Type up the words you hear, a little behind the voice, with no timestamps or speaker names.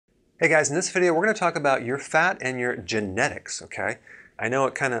Hey guys, in this video we're going to talk about your fat and your genetics, okay? I know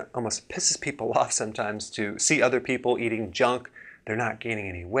it kind of almost pisses people off sometimes to see other people eating junk. They're not gaining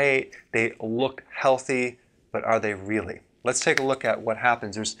any weight. They look healthy, but are they really? Let's take a look at what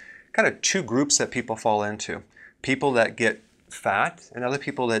happens. There's kind of two groups that people fall into. People that get fat and other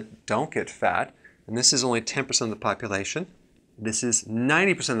people that don't get fat. And this is only 10% of the population. This is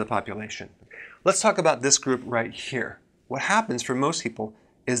 90% of the population. Let's talk about this group right here. What happens for most people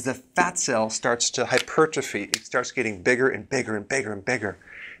is the fat cell starts to hypertrophy. It starts getting bigger and bigger and bigger and bigger.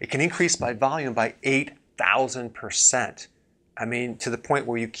 It can increase by volume by 8,000%. I mean, to the point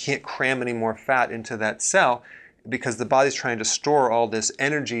where you can't cram any more fat into that cell because the body's trying to store all this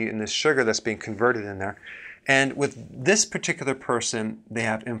energy and this sugar that's being converted in there. And with this particular person, they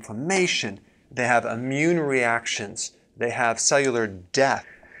have inflammation, they have immune reactions, they have cellular death,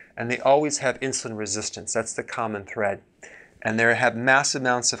 and they always have insulin resistance. That's the common thread. And they have massive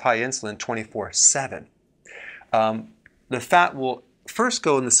amounts of high insulin 24/7. The fat will first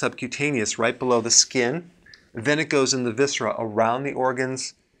go in the subcutaneous, right below the skin. Then it goes in the viscera around the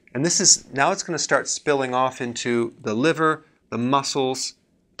organs. And now it's going to start spilling off into the liver, the muscles,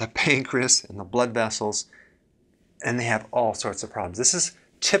 the pancreas, and the blood vessels. And they have all sorts of problems. This is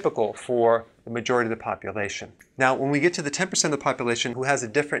typical for the majority of the population. Now, when we get to the 10% of the population who has a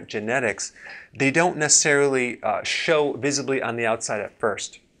different genetics, they don't necessarily show visibly on the outside at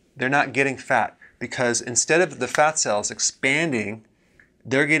first. They're not getting fat because instead of the fat cells expanding,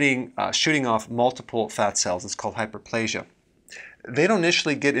 they're getting shooting off multiple fat cells. It's called hyperplasia. They don't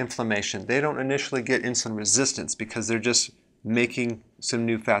initially get inflammation. They don't initially get insulin resistance because they're just making some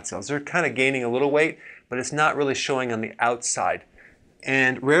new fat cells. They're kind of gaining a little weight, but it's not really showing on the outside.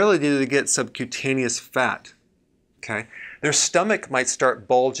 And rarely do they get subcutaneous fat, okay? Their stomach might start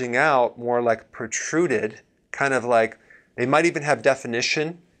bulging out more like protruded, kind of like they might even have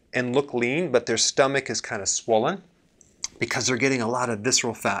definition and look lean, but their stomach is kind of swollen because they're getting a lot of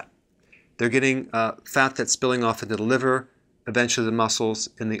visceral fat. They're getting fat that's spilling off into the liver, eventually the muscles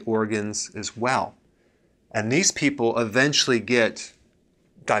and the organs as well. And these people eventually get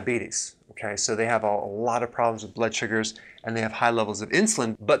diabetes. Okay, so they have a lot of problems with blood sugars and they have high levels of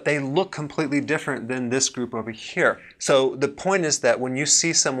insulin, but they look completely different than this group over here. So the point is that when you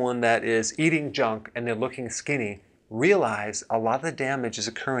see someone that is eating junk and they're looking skinny, realize a lot of the damage is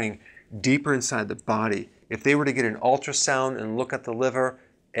occurring deeper inside the body. If they were to get an ultrasound and look at the liver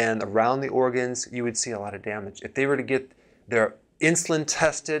and around the organs, you would see a lot of damage. If they were to get their insulin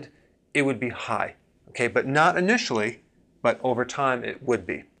tested, it would be high. Okay, but not initially, but over time it would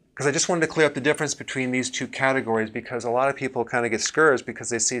be. Because I just wanted to clear up the difference between these two categories because a lot of people kind of get discouraged because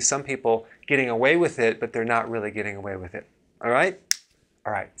they see some people getting away with it, but they're not really getting away with it. All right?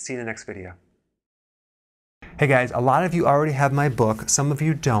 All right, see you in the next video. Hey guys, a lot of you already have my book, some of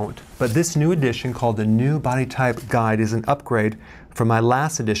you don't, but this new edition called the New Body Type Guide is an upgrade from my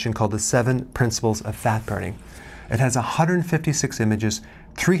last edition called the 7 Principles of Fat Burning. It has 156 images,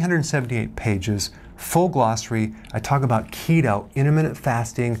 378 pages, full glossary. I talk about keto, intermittent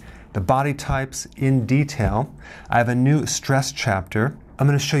fasting, the body types in detail. I have a new stress chapter. I'm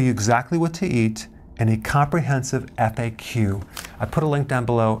going to show you exactly what to eat and a comprehensive FAQ. I put a link down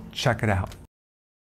below. Check it out.